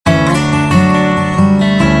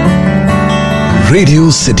Radio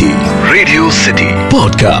city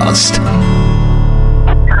podcast.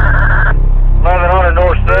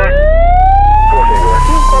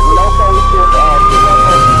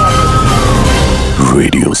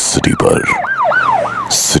 Radio city पर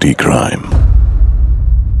city crime.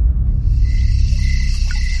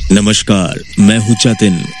 नमस्कार, मैं हूं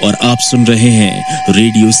चतिन और आप सुन रहे हैं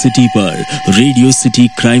रेडियो सिटी पर रेडियो सिटी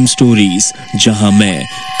क्राइम स्टोरीज, जहां मैं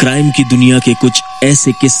क्राइम की दुनिया के कुछ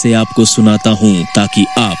ऐसे किस्से आपको सुनाता हूं ताकि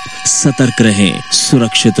आप सतर्क रहें,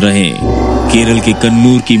 सुरक्षित रहें। केरल के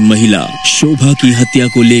कन्नूर की महिला शोभा की हत्या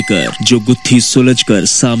को लेकर जो गुत्थी सुलझकर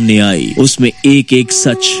सामने आई, उसमें एक एक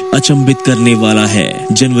सच अचंभित करने वाला है।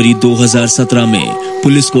 जनवरी 2017 में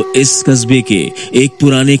पुलिस को इस कस्बे के एक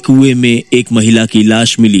पुराने कुएं में एक महिला की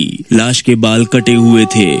लाश मिली। लाश के बाल कटे हुए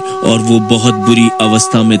थे और वो बहुत बुरी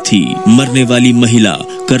अवस्था में थी। मरने वाली महिला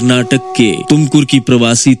कर्नाटक के तुमकुर की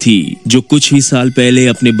प्रवासी थी, जो कुछ ही साल पहले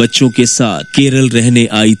अपने बच्चों के साथ केरल रहने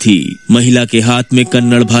आई थी। महिला के हाथ में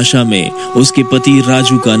कन्नड़ भाषा में उसके पति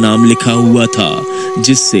राजू का नाम लिखा हुआ था,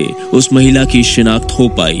 जिससे उस महिला की शिनाख्त हो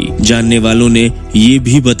पाई। जानने वालों ने ये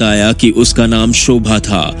भी बताया कि उसका नाम शोभा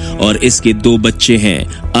था और इसके 2 बच्चे हैं,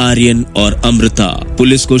 आर्यन और अमृता।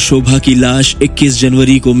 पुलिस को शोभा की लाश 21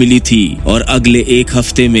 जनवरी को मिली थी और अगले एक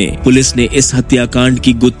हफ्ते में पुलिस ने इस हत्याकांड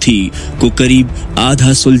की गुत्थी को करीब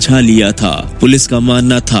आधा सुलझा लिया था। पुलिस का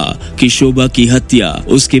मानना था कि शोभा की हत्या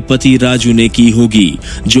उसके पति राजू ने की होगी,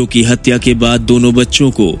 जो कि हत्या के बाद दोनों बच्चों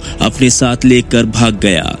को अपने साथ लेकर भाग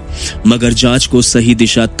गया। मगर जांच को सही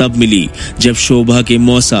दिशा तब मिली जब शोभा के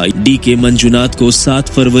मौसा डी मंजुनाथ को 7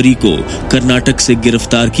 फरवरी को कर्नाटक से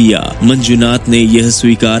गिरफ्तार किया। मंजुनाथ ने यह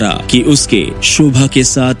स्वीकारा कि उसके शोभा के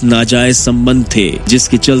साथ नाजायज संबंध थे,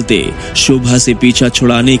 जिसके चलते शोभा से पीछा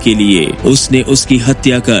छुड़ाने के लिए उसने उसकी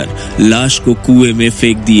हत्या कर लाश को कुएं में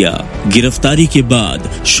फेंक दिया। गिरफ्तारी के बाद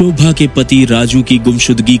शोभा के पति राजू की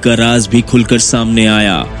गुमशुदगी का राज भी खुलकर सामने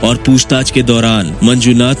आया और पूछताछ के दौरान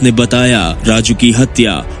मंजुनाथ ने बताया राजू की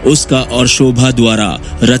हत्या उसका और शोभा द्वारा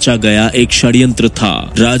रचा गया एक षड्यंत्र था।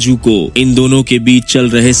 राजू को इन दोनों के बीच चल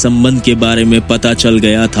रहे संबंध के बारे में पता चल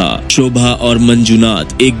गया था। शोभा और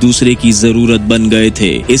मंजुनाथ एक दूसरे की जरूरत बन गए थे,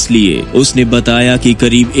 इसलिए उसने बताया कि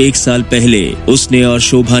करीब 1 साल पहले उसने और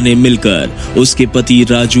शोभा ने मिलकर उसके पति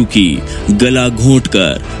राजू की गला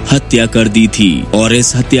घोंटकर हत्या कर दी थी और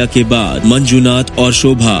इस हत्या के बाद मंजुनाथ और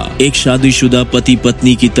शोभा एक शादीशुदा पति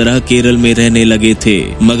पत्नी की तरह केरल में रहने लगे थे।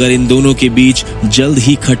 मगर इन दोनों के बीच जल्द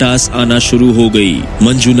ही खटास आना शुरू हो गई।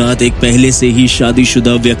 मंजुनाथ एक पहले से ही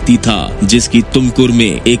शादीशुदा व्यक्ति था, जिसकी तुमकुर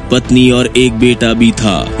में एक पत्नी और एक बेटा भी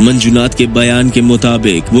था। मंजुनाथ के बयान के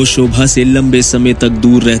मुताबिक वो शोभा से लंबे समय तक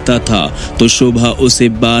दूर रहता था, तो शोभा उसे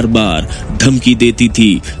बार बार धमकी देती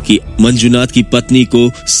थी कि मंजुनाथ की पत्नी को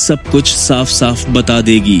सब कुछ साफ साफ बता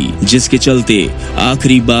देगी, जिसके चलते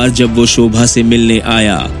आखिरी बार जब वो शोभा से मिलने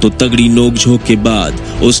आया तो तगड़ी नोकझोंक के बाद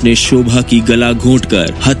उसने शोभा की गला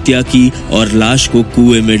घोंटकर हत्या की और लाश को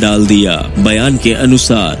कुएं में डाल दिया। बयान के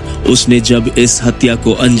अनुसार उसने जब इस हत्या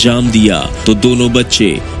को अंजाम दिया तो दोनों बच्चे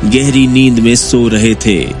गहरी नींद में सो रहे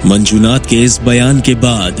थे। मंजुनाथ के इस बयान के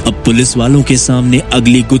बाद अब पुलिस वालों के सामने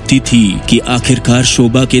अगली गुत्थी थी कि आखिरकार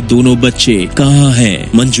शोभा के दोनों बच्चे कहाँ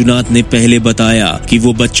हैं। मंजुनाथ ने पहले बताया कि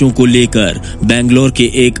वो बच्चों को लेकर बेंगलोर के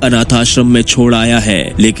एक अनाथाश्रम में छोड़ आया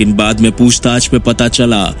है, लेकिन बाद में पूछताछ में पता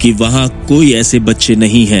चला कि वहाँ कोई ऐसे बच्चे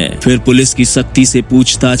नहीं हैं। फिर पुलिस की सख्ती से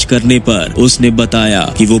पूछताछ करने पर उसने बताया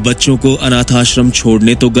कि वो बच्चों को अनाथाश्रम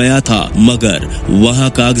छोड़ने तो गया था, मगर वहाँ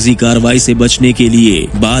कागजी कार्रवाई से बचने के लिए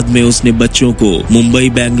बाद में उसने बच्चों को मुंबई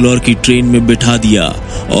बेंगलोर की ट्रेन में बिठा दिया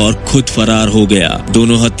और खुद फरार हो गया।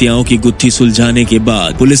 दोनों हत्याओं की गुत्थी सुलझाने के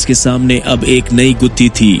बाद पुलिस के सामने अब एक नई गुत्थी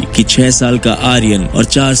थी कि 6 साल का आर्यन और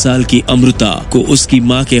 4 साल की अमृता को उसकी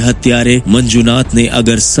माँ के हत्यारे मंजुनाथ ने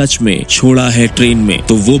अगर सच में छोड़ा है ट्रेन में,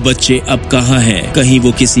 तो वो बच्चे अब कहाँ हैं? कहीं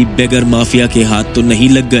वो किसी बेगर माफिया के हाथ तो नहीं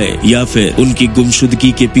लग गए, या फिर उनकी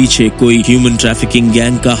गुमशुदगी के पीछे कोई ह्यूमन ट्रैफिकिंग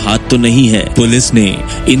गैंग का हाथ तो नहीं है? पुलिस ने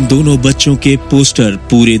इन दोनों बच्चों के पोस्टर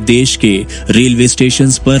पूरे देश के रेलवे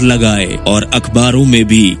स्टेशंस पर लगाए और अखबारों में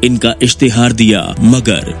भी इनका इश्तिहार दिया,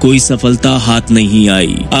 मगर कोई सफलता हाथ नहीं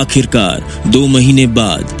आई। आखिरकार 2 महीने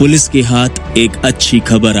बाद पुलिस के हाथ एक अच्छी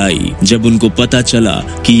खबर आई, जब उनको पता चला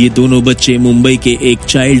कि ये दोनों बच्चे मुंबई के एक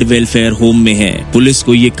चाइल्ड वेलफेयर होम में हैं। पुलिस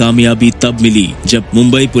को ये कामयाबी तब मिली जब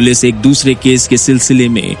मुंबई पुलिस एक दूसरे केस के सिलसिले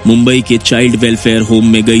में मुंबई के चाइल्ड वेलफेयर होम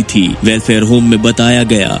में गई थी। वेलफेयर होम में बताया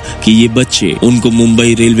गया कि ये बच्चे उनको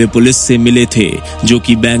मुंबई रेलवे पुलिस से मिले थे, जो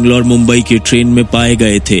कि बैंगलोर मुंबई के ट्रेन में पाए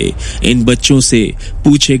गए थे। इन बच्चों से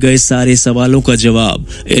पूछे गए सारे सवालों का जवाब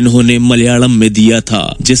इन्होंने मलयालम में दिया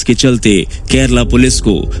था, जिसके चलते केरला पुलिस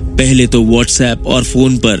को पहले तो व्हाट्सएप और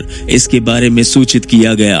फोन पर इसके बारे में सूचित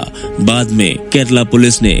किया गया। बाद में केरला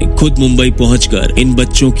पुलिस ने खुद मुंबई पहुंचकर इन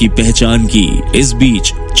बच्चों की पहचान की। इस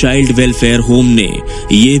बीच चाइल्ड वेलफेयर होम ने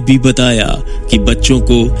ये भी बताया कि बच्चों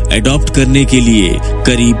को अडॉप्ट करने के लिए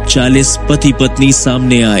करीब 40 पति पत्नी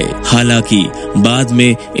सामने आए। हालांकि बाद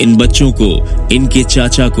में इन बच्चों को इनके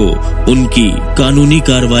चाचा को उनकी कानूनी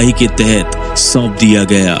कार्रवाई के तहत सौंप दिया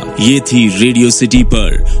गया। ये थी रेडियो सिटी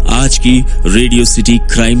पर आज की रेडियो सिटी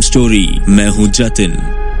क्राइम स्टोरी। मैं हूं जतिन।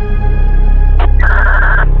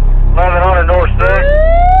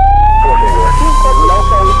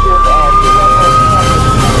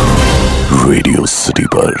 रेडियो सिटी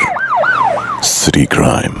पर सिटी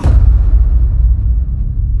क्राइम।